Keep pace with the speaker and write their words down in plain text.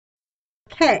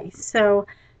Okay, so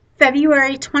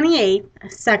February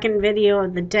 28th, second video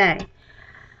of the day.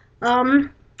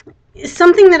 Um,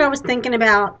 Something that I was thinking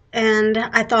about, and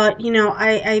I thought,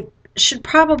 I should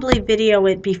probably video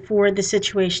it before the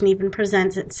situation even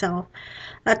presents itself.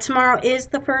 Tomorrow is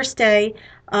the first day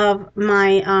of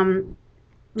my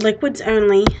liquids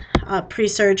only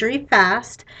pre-surgery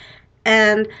fast,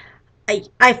 and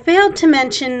I failed to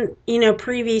mention,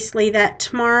 previously that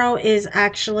tomorrow is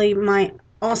actually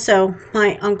also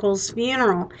my uncle's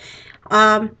funeral.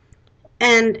 Um,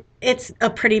 and it's a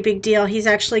pretty big deal. He's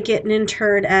actually getting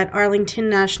interred at Arlington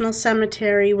National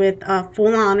Cemetery with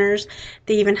full honors.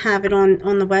 They even have it on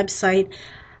the website.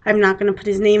 I'm not going to put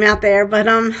his name out there, but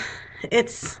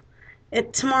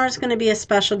tomorrow's going to be a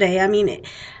special day. I mean,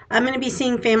 I'm going to be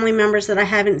seeing family members that I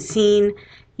haven't seen,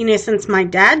 since my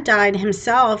dad died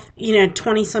himself,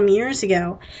 20 some years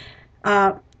ago.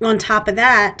 On top of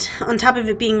that, on top of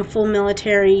it being a full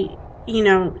military,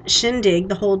 shindig,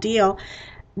 the whole deal,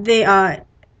 they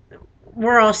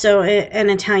we're also an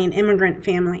Italian immigrant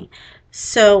family.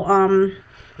 So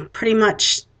pretty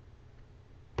much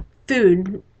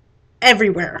food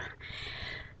everywhere.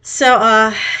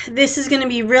 So this is going to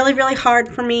be really, really hard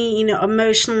for me,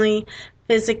 emotionally,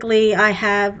 physically. I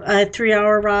have a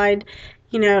 3-hour ride,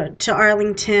 to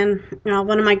Arlington.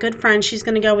 One of my good friends, she's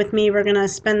going to go with me. We're going to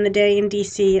spend the day in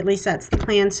D.C. At least that's the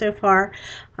plan so far,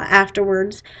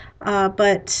 afterwards.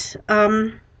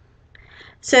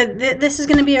 So this is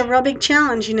going to be a real big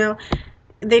challenge.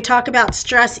 They talk about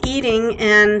stress eating,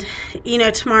 and,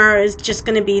 tomorrow is just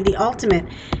going to be the ultimate.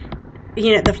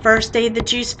 The first day of the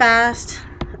juice fast,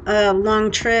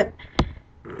 long trip,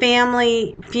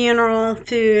 family, funeral,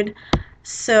 food.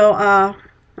 So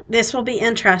this will be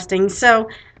interesting. So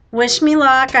wish me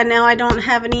luck. I know I don't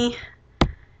have any,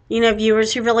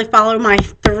 viewers who really follow my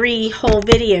 3 whole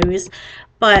videos.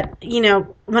 But,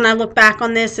 when I look back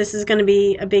on this is going to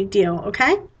be a big deal,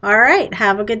 okay? All right,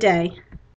 have a good day.